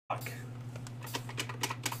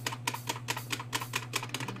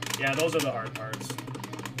Yeah, those are the hard parts.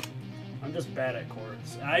 I'm just bad at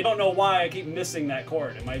chords. I don't know why I keep missing that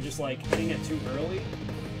chord. Am I just like hitting it too early?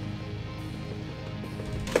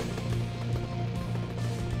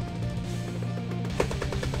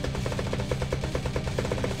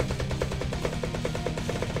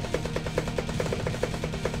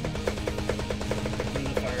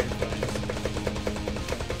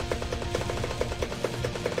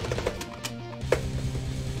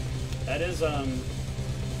 That is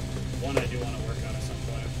one I do want to work on at some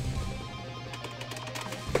point.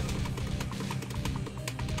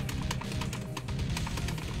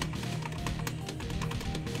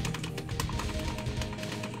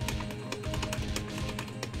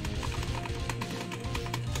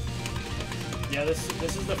 Yeah,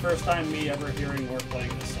 this is the first time me ever hearing or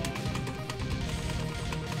playing this song.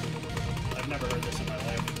 I've never heard this in my life.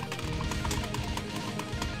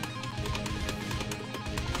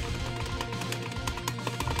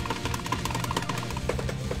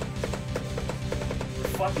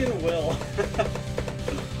 Fucking Will.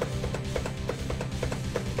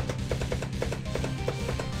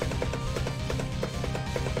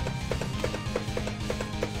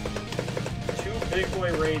 Two big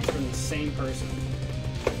boy raids from the same person.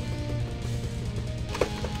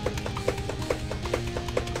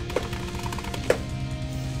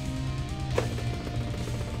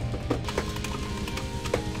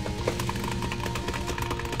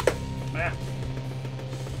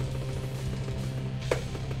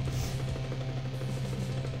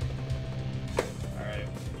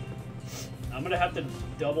 I'm gonna have to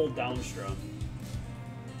double down strum.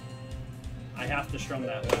 I have to strum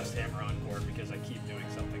that last hammer-on chord because I keep doing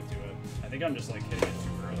something to it. I think I'm just like hitting it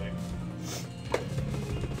too early.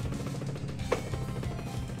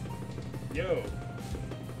 Yo.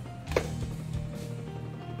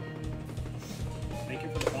 Thank you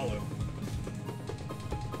for the follow.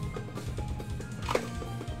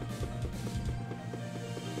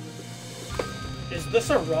 Is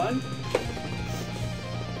this a run?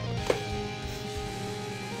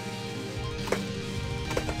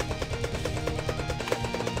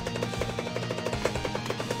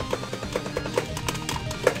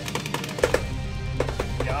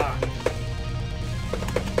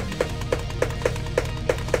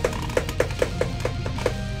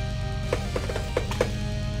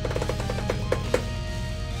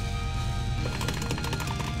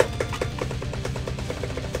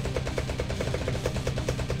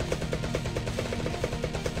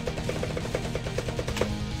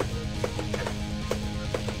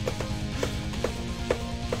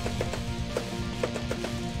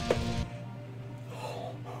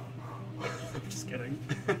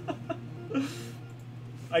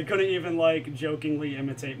 I couldn't even, like, jokingly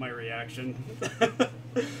imitate my reaction.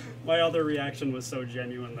 My other reaction was so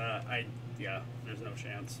genuine that yeah, there's no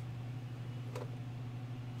chance.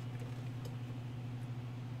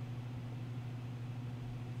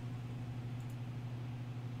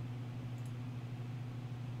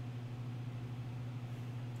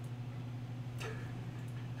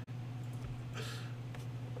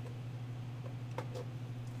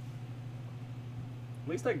 At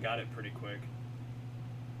least I got it pretty quick.